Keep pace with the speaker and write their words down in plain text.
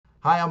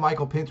Hi, I'm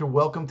Michael Pinter.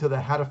 Welcome to the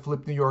How to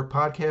Flip New York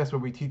podcast, where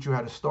we teach you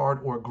how to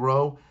start or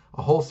grow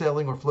a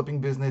wholesaling or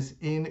flipping business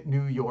in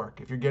New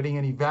York. If you're getting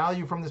any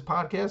value from this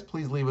podcast,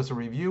 please leave us a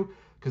review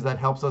because that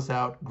helps us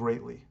out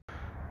greatly.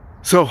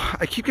 So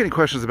I keep getting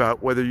questions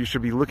about whether you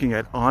should be looking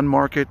at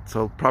on-market,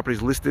 so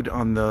properties listed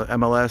on the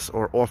MLS,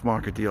 or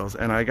off-market deals.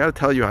 And I got to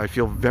tell you, I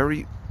feel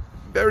very,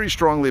 very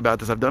strongly about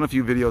this. I've done a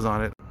few videos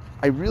on it.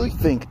 I really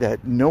think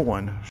that no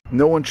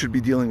one should be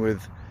dealing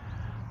with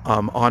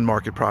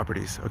on-market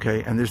properties,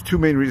 okay? And there's two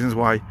main reasons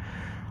why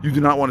you do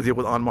not want to deal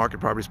with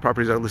on-market properties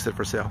that are listed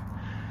for sale.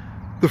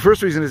 The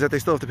first reason is that they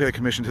still have to pay a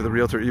commission to the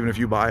realtor even if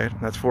you buy it.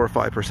 That's 4 or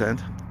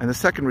 5%. And the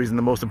second reason,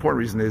 the most important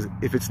reason, is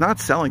if it's not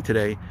selling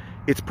today,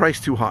 it's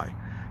priced too high.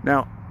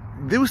 Now,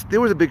 there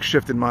was a big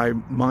shift in my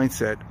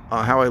mindset,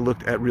 how I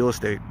looked at real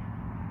estate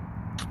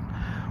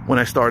when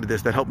I started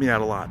this, that helped me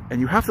out a lot.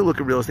 And you have to look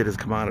at real estate as a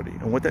commodity.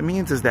 And what that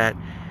means is that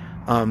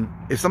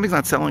if something's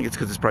not selling, it's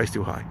because it's priced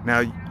too high.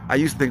 Now, I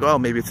used to think, oh,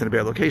 maybe it's in a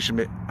bad location.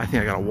 I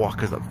think I gotta walk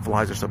because the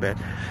flies are so bad.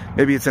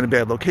 Maybe it's in a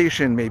bad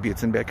location, maybe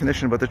it's in bad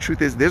condition, but the truth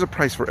is there's a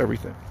price for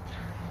everything.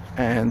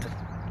 And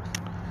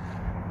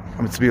I'm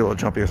going to be a little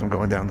jumpy as I'm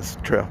going down this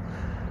trail.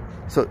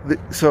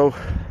 So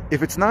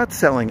if it's not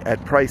selling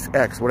at price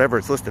X, whatever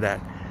it's listed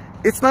at,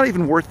 it's not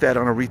even worth that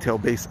on a retail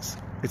basis.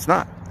 It's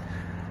not.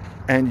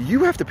 And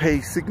you have to pay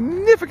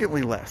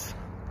significantly less.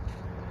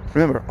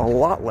 Remember, a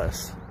lot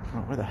less. Oh,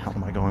 where the hell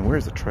am I going?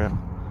 Where's the trail?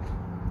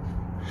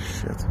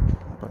 Shit.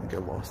 I'm about to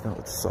get lost now.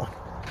 It sucks.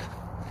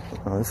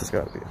 Oh, this has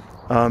got to be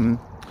it.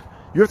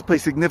 You have to pay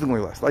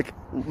significantly less, like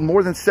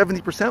more than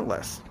 70%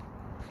 less.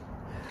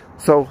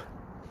 So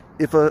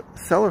if a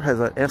seller has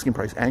an asking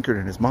price anchored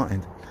in his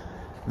mind,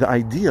 the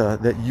idea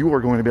that you are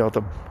going to be able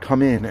to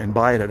come in and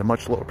buy it at a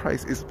much lower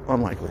price is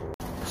unlikely.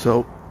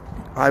 So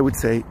I would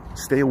say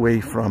stay away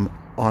from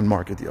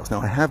on-market deals.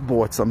 Now, I have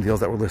bought some deals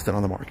that were listed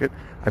on the market.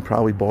 I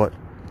probably bought,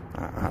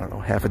 I don't know,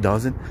 half a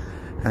dozen.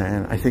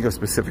 And I think of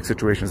specific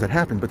situations that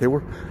happened, but they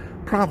were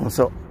problems.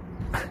 So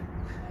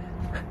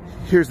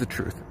here's the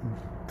truth.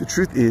 The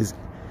truth is,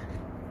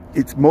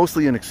 it's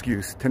mostly an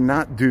excuse to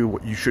not do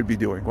what you should be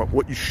doing.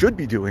 What you should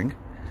be doing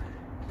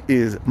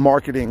is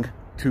marketing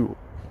to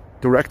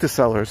direct to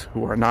sellers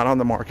who are not on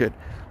the market,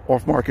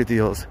 off-market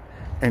deals,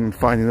 and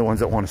finding the ones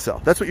that want to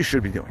sell. That's what you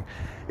should be doing.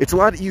 It's a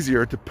lot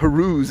easier to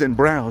peruse and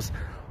browse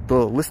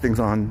the listings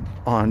on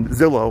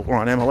Zillow or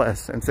on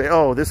MLS and say,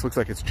 oh, this looks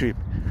like it's cheap.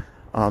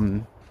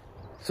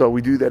 So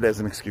we do that as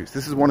an excuse.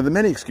 This is one of the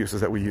many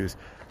excuses that we use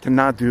to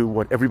not do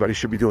what everybody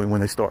should be doing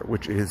when they start,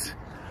 which is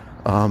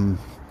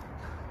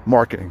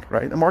marketing,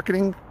 right? And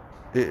marketing,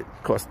 it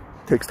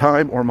takes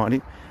time or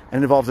money,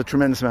 and involves a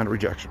tremendous amount of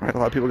rejection, right? A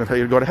lot of people are going to tell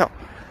you to go to hell.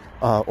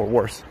 Or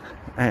worse,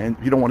 and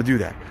you don't want to do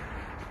that,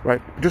 right?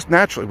 Just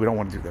naturally, we don't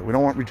want to do that. We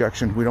don't want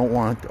rejection. We don't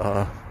want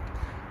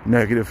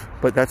negative,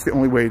 but that's the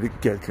only way to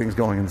get things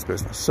going in this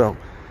business. So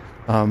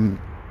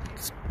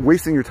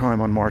wasting your time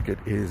on market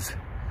is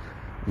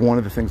one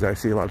of the things that I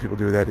see a lot of people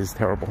do that is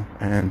terrible,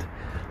 and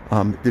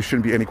there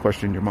shouldn't be any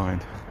question in your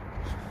mind.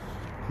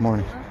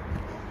 Morning.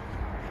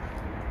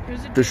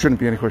 There shouldn't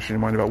be any question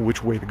in your mind about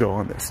which way to go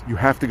on this. You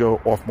have to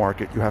go off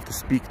market. You have to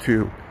speak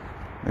to,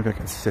 maybe I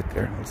can sit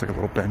there. It looks like a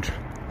little bench.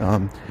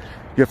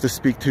 You have to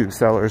speak to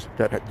sellers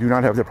that do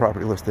not have their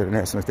property listed and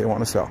ask them if they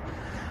want to sell.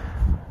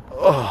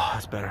 Oh,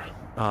 that's better.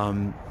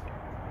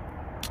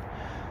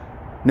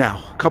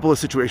 Now, a couple of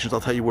situations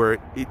I'll tell you where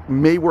it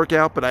may work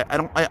out, but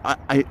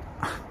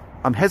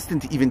I'm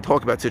hesitant to even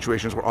talk about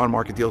situations where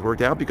on-market deals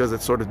worked out because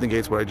it sort of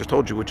negates what I just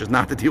told you, which is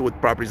not to deal with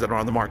properties that are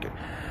on the market.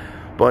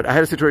 But I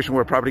had a situation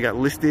where a property got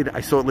listed.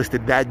 I saw it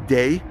listed that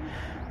day,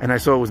 and I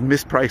saw it was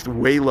mispriced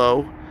way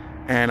low.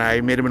 And I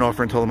made him an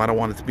offer and told him I don't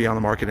want it to be on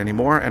the market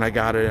anymore. And I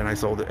got it and I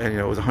sold it. And,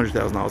 it was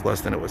 $100,000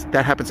 less than it was.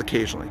 That happens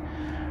occasionally.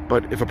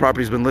 But if a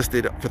property's been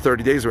listed for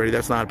 30 days already,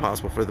 that's not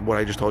possible for what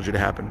I just told you to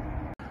happen.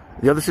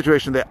 The other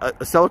situation that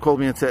a seller called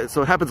me and said,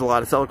 so it happens a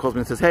lot. A seller calls me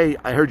and says, hey,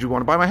 I heard you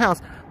want to buy my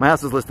house. My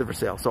house is listed for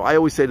sale. So I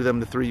always say to them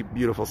the three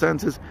beautiful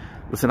sentences.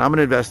 Listen, I'm an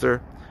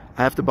investor.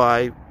 I have to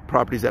buy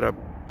properties at a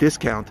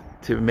discount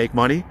to make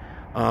money.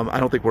 I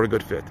don't think we're a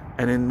good fit.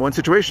 And in one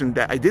situation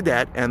that I did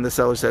that, and the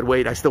seller said,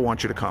 wait, I still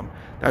want you to come.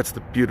 That's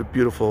the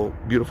beautiful,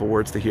 beautiful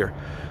words to hear.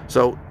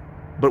 So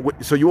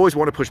you always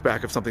want to push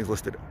back if something's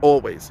listed,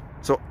 always.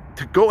 So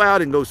to go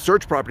out and go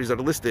search properties that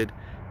are listed,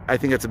 I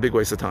think that's a big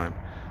waste of time.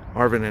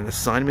 Arvin, an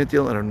assignment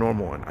deal and a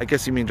normal one. I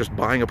guess you mean just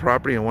buying a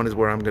property, and one is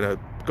where I'm going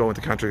to go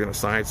into country and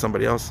assign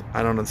somebody else.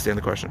 I don't understand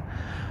the question.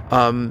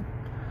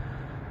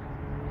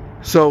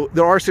 So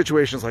there are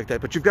situations like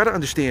that, but you've got to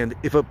understand,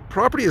 if a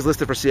property is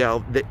listed for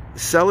sale, the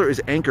seller is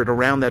anchored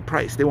around that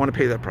price. They want to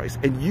pay that price,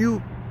 and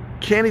you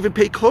can't even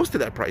pay close to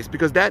that price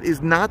because that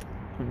is not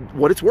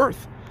what it's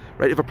worth,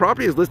 right? If a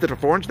property is listed for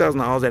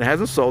 $400,000 and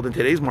hasn't sold in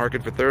today's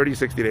market for 30,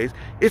 60 days,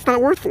 it's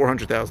not worth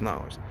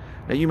 $400,000.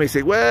 Now you may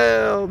say,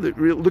 well, it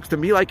looks to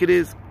me like it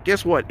is.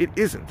 Guess what? It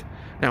isn't.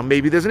 Now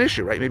maybe there's an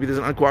issue, right? Maybe there's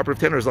an uncooperative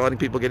tenant who's letting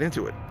people get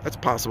into it. That's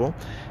possible.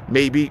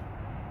 Maybe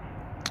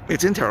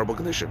it's in terrible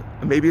condition.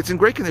 Maybe it's in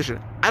great condition.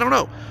 I don't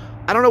know.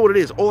 I don't know what it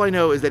is. All I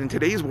know is that in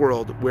today's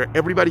world where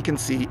everybody can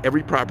see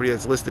every property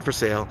that's listed for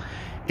sale,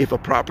 if a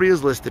property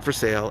is listed for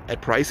sale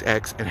at price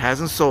X and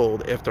hasn't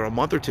sold after a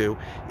month or two,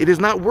 it is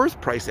not worth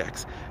price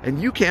X.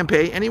 And you can't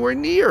pay anywhere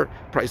near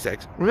price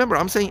X. Remember,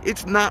 I'm saying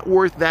it's not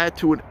worth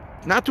that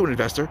not to an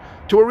investor,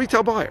 to a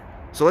retail buyer.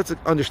 So let's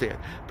understand.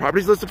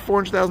 Property's listed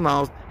for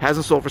 $400,000,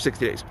 hasn't sold for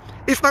 60 days.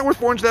 It's not worth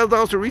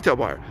 $400,000 to a retail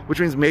buyer,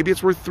 which means maybe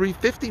it's worth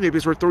 $350,000, maybe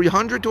it's worth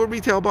 $300,000 to a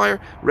retail buyer,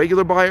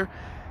 regular buyer.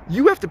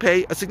 You have to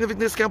pay a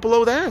significant discount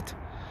below that.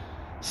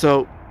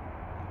 So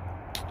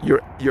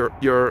you're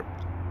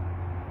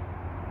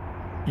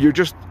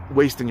just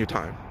wasting your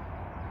time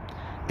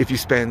if you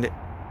spend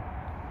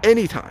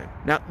any time.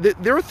 Now,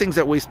 there are things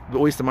that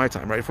wasted my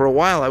time, right? For a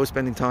while, I was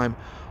spending time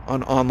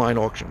on online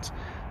auctions,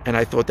 and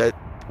I thought that,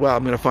 well,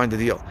 I'm going to find a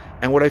deal.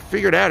 And what I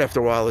figured out after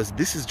a while is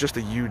this is just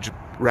a huge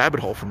rabbit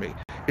hole for me.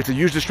 It's a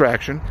huge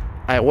distraction.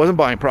 I wasn't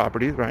buying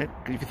property, right?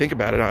 If you think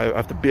about it, I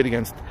have to bid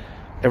against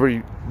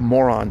every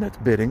moron that's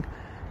bidding,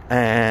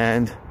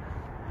 and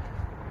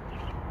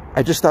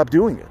I just stopped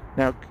doing it.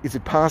 Now, is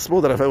it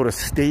possible that if I would have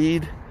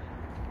stayed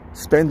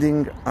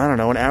spending, I don't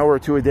know, an hour or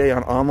two a day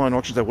on online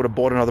auctions, I would have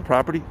bought another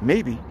property?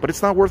 Maybe, but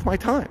it's not worth my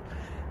time.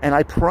 And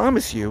I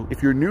promise you,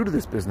 if you're new to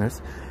this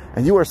business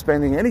and you are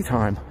spending any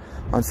time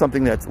on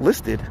something that's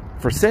listed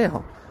for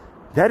sale,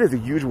 that is a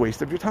huge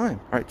waste of your time.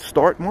 All right,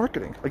 start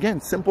marketing.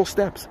 Again, simple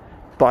steps.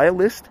 Buy a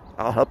list.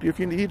 I'll help you if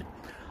you need,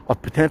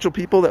 of potential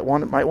people that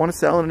might want to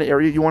sell in an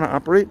area you want to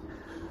operate.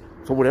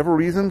 For whatever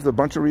reasons, a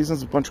bunch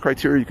of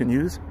criteria you can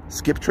use.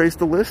 Skip trace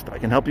the list. I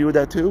can help you with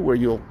that too, where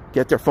you'll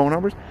get their phone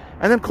numbers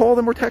and then call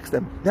them or text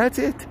them. That's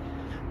it.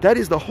 That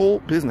is the whole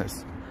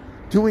business.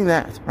 Doing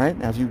that, right?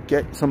 Now, if you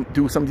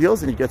do some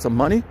deals and you get some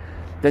money,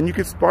 then you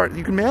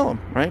can mail them,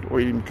 right? Or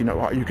you can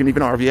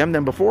even RVM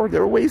them before.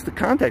 There are ways to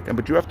contact them,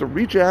 but you have to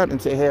reach out and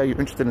say, hey, are you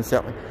interested in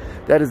selling?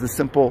 That is the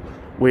simple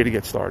way to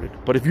get started.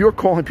 But if you're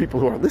calling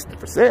people who are listed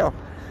for sale,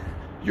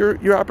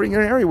 you're operating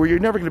in an area where you're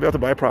never going to be able to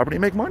buy a property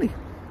and make money,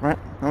 right?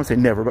 I won't say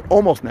never, but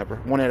almost never.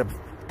 1 out of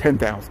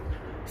 10,000.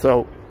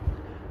 So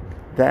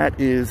that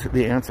is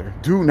the answer.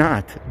 Do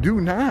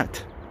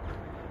not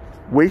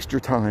waste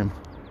your time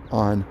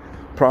on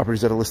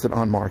properties that are listed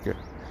on market,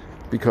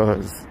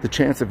 because the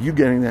chance of you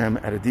getting them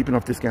at a deep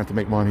enough discount to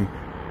make money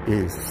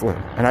is slim.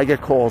 And I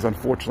get calls,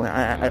 unfortunately.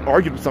 I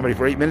argued with somebody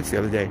for 8 minutes the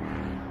other day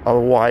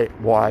of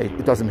why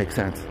it doesn't make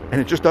sense.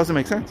 And it just doesn't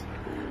make sense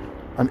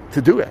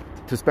to do it,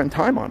 to spend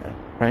time on it,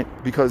 right?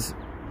 Because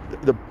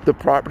the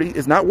property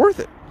is not worth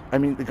it. I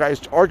mean, the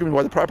guy's arguing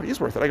why the property is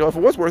worth it. I go, if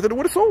it was worth it, it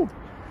would have sold.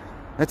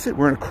 That's it.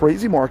 We're in a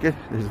crazy market.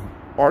 There's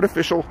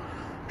artificial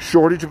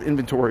shortage of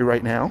inventory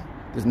right now.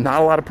 There's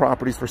not a lot of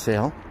properties for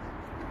sale.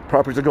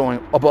 Properties are going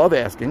above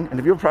asking, and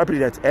if you have a property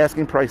that's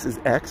asking price is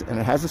X and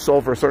it hasn't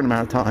sold for a certain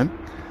amount of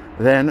time,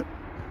 then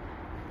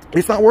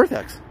it's not worth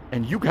X,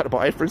 and you got to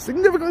buy it for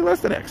significantly less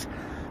than X,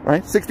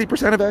 right?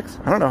 60% of X.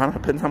 I don't know. It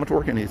depends how much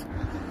work it needs.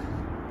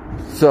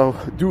 So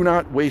do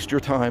not waste your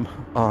time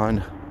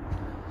on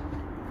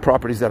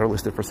properties that are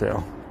listed for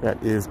sale.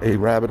 That is a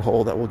rabbit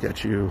hole that will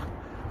get you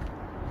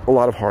a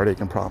lot of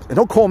heartache and problems. And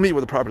don't call me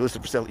with a property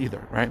listed for sale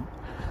either, right?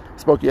 I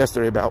spoke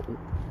yesterday.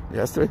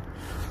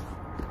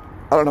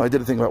 I don't know, I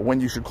did a thing about when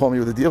you should call me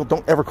with a deal.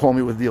 Don't ever call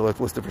me with a deal that's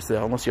listed for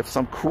sale unless you have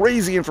some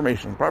crazy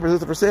information. Property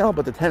listed for sale,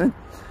 but the tenant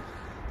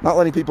not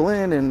letting people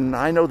in, and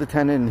I know the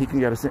tenant and he can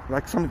get us in,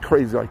 like something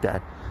crazy like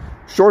that.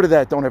 Short of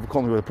that, don't ever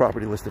call me with a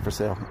property listed for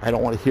sale. I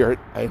don't want to hear it.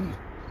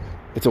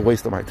 It's a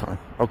waste of my time.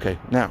 Okay,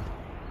 now,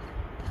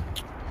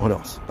 what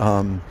else?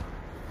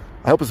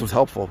 I hope this was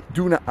helpful.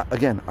 Do not,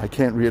 again, I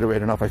can't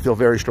reiterate enough. I feel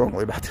very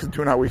strongly about this.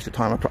 Do not waste your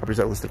time on properties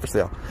that are listed for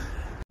sale.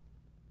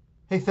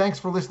 Hey, thanks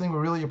for listening. We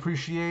really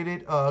appreciate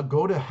it.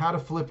 Go to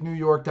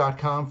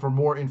howtoflipnewyork.com for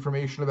more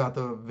information about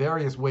the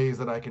various ways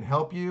that I can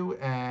help you.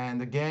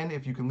 And again,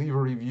 if you can leave a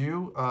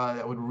review,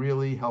 that would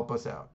really help us out.